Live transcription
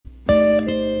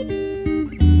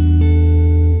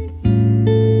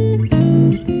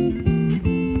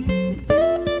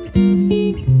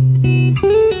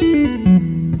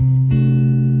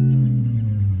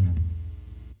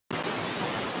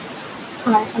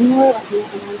I'm Laura Lehman,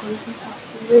 and I'm going to talk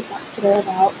to you today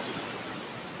about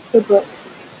the book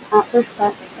At First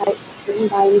Sight, written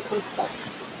by Nicholas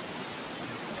Sparks.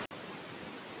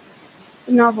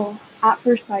 The novel, At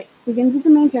First Sight, begins with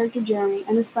the main character Jeremy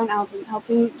and his friend Alvin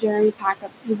helping Jeremy pack up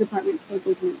his apartment for a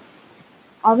big move.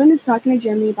 Alvin is talking to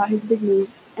Jeremy about his big move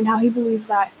and how he believes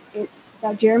that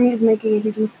Jeremy is making a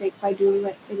huge mistake by doing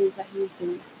what it is that he is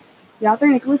doing. The author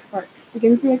Nicholas Sparks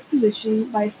begins the exposition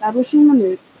by establishing the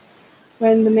mood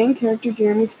when the main character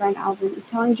Jeremy's friend Alvin is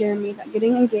telling Jeremy that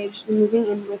getting engaged and moving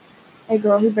in with a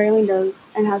girl he barely knows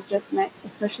and has just met,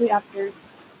 especially after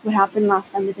what happened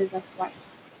last time with his ex-wife.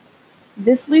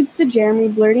 This leads to Jeremy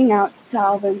blurting out to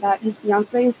Alvin that his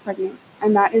fiancée is pregnant,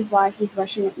 and that is why he's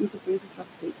rushing it into things with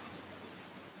Lexi.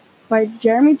 By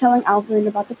Jeremy telling Alvin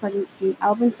about the pregnancy,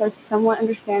 Alvin starts to somewhat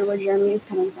understand where Jeremy is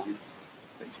coming from,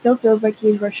 but still feels like he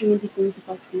is rushing into things with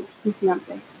Lexi, his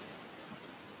fiancée.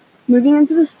 Moving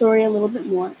into the story a little bit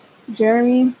more,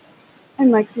 Jeremy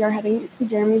and Lexi are heading to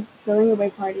Jeremy's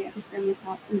going-away party at his family's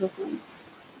house in Brooklyn,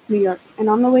 New York, and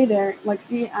on the way there,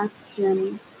 Lexi asks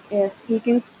Jeremy if he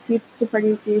can keep the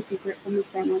pregnancy a secret from his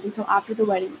family until after the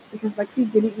wedding, because Lexi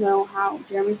didn't know how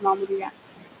Jeremy's mom would react,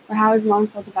 or how his mom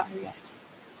felt about her yet.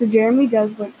 So Jeremy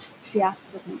does what she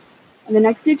asks of him. In the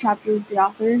next few chapters, the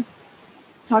author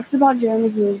talks about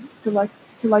Jeremy's move to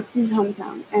Lexi's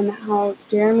hometown and how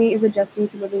Jeremy is adjusting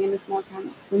to living in a small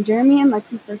town. When Jeremy and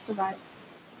Lexi first arrive,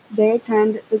 they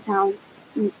attend the town's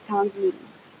meeting,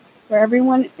 where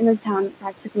everyone in the town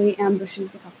practically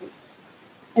ambushes the couple.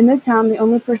 In the town, the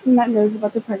only person that knows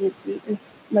about the pregnancy is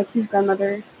Lexi's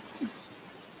grandmother,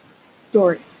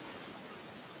 Doris.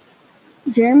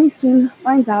 Jeremy soon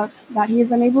finds out that he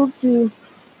is unable to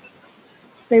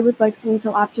stay with Lexi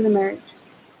until after the marriage.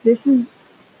 This is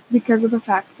because of the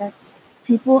fact that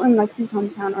people in Lexi's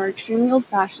hometown are extremely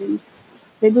old-fashioned.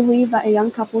 They believe that a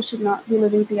young couple should not be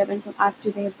living together until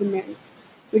after they have been married,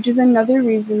 which is another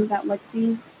reason that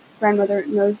Lexi's grandmother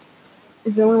is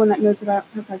the only one that knows about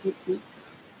her pregnancy.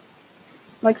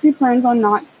 Lexi plans on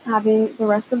not having the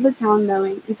rest of the town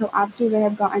knowing until after they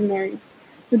have gotten married,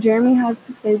 so Jeremy has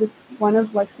to stay with one of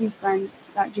Lexi's friends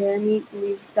that Jeremy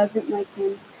believes doesn't like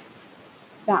him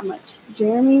that much.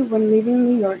 Jeremy, when leaving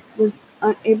New York, was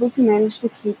unable to manage to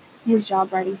keep his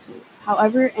job writing stories.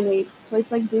 However, in a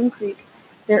place like Boone Creek,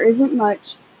 there isn't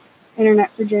much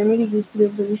internet for Jeremy to use to be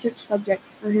able to research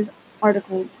subjects for his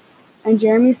articles, and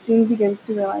Jeremy soon begins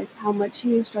to realize how much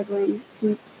he is struggling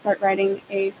to start writing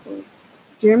a story.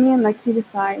 Jeremy and Lexi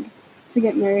decide to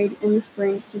get married in the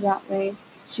spring so that way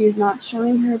she is not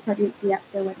showing her pregnancy at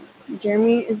their wedding.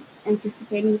 Jeremy is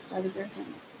anticipating the start of their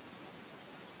family.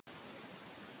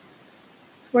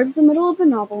 Towards the middle of the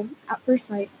novel, At First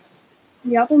Sight,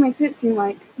 the author makes it seem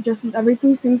like, just as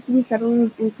everything seems to be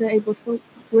settling into a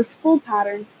blissful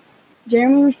pattern,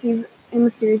 Jeremy receives a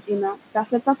mysterious email that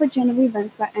sets off a chain of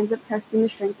events that ends up testing the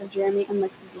strength of Jeremy and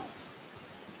Lexi's love.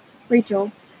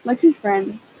 Rachel, Lexi's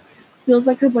friend, feels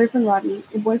like her boyfriend Rodney,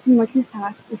 a boy from Lexi's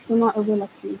past, is still not over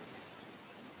Lexi,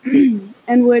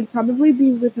 and would probably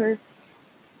be with her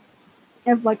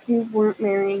if Lexi weren't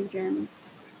marrying Jeremy.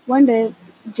 One day,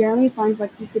 Jeremy finds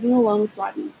Lexi sitting alone with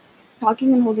Rodney,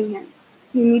 talking and holding hands.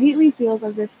 He immediately feels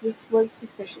as if this was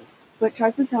suspicious, but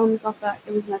tries to tell himself that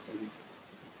it was nothing.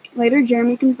 Later,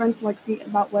 Jeremy confronts Lexi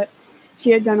about what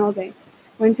she had done all day.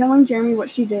 When telling Jeremy what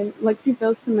she did, Lexi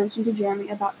fails to mention to Jeremy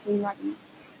about seeing Rodney.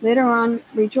 Later on,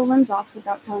 Rachel runs off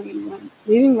without telling anyone,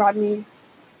 leaving Rodney.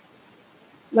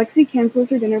 Lexi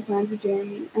cancels her dinner plans with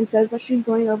Jeremy and says that she's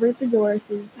going over to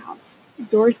Doris's house,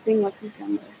 Doris being Lexi's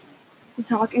grandmother, to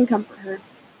talk and comfort her.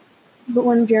 But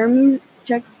when Jeremy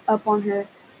checks up on her,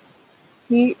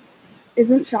 he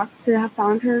isn't shocked to have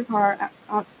found her car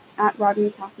at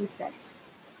Rodney's house instead.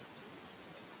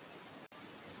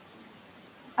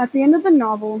 At the end of the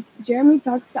novel, Jeremy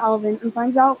talks to Alvin and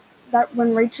finds out that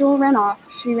when Rachel ran off,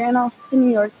 she ran off to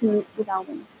New York to meet with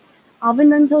Alvin. Alvin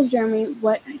then tells Jeremy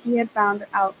what he had found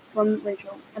out from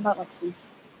Rachel about Lexi.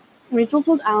 Rachel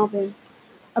told Alvin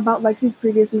about Lexi's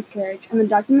previous miscarriage and the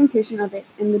documentation of it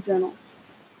in the journal.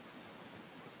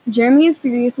 Jeremy is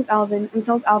furious with Alvin and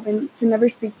tells Alvin to never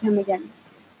speak to him again.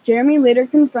 Jeremy later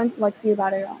confronts Lexi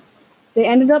about it all. They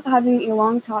ended up having a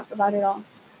long talk about it all,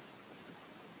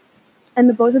 and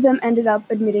the both of them ended up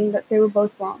admitting that they were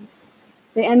both wrong.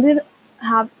 They ended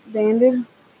up having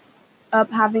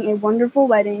a wonderful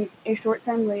wedding a short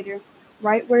time later,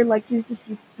 right where Lexi's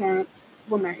deceased parents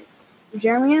were married.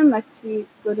 Jeremy and Lexi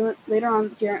go to an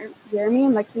ultrasound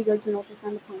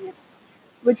appointment,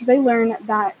 which they learn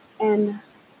that an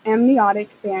amniotic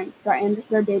band threatened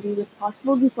their baby with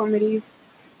possible deformities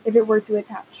if it were to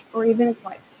attach, or even its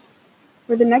life.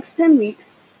 For the next 10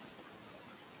 weeks,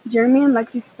 Jeremy and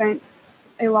Lexi spent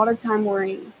a lot of time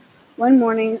worrying. One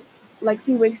morning,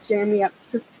 Lexi wakes Jeremy up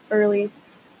early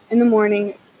in the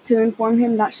morning to inform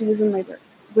him that she was in labor.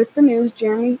 With the news,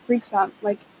 Jeremy freaks out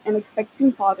like an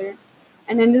expecting father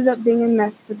and ended up being a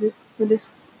mess for this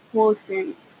whole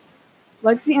experience.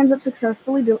 Lexi ends up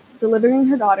successfully delivering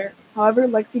her daughter. However,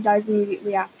 Lexi dies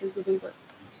immediately after giving birth,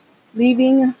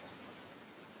 leaving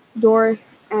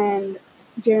Doris and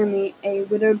Jeremy a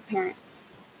widowed parent.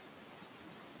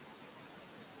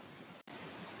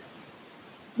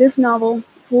 This novel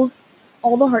pulled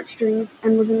all the heartstrings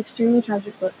and was an extremely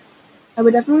tragic book. I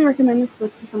would definitely recommend this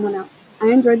book to someone else. I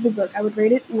enjoyed the book. I would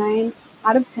rate it 9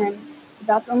 out of 10, but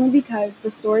that's only because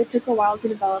the story took a while to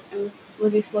develop and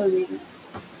was a slow read.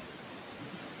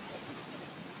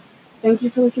 Thank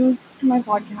you for listening to my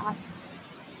podcast.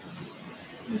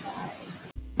 Bye.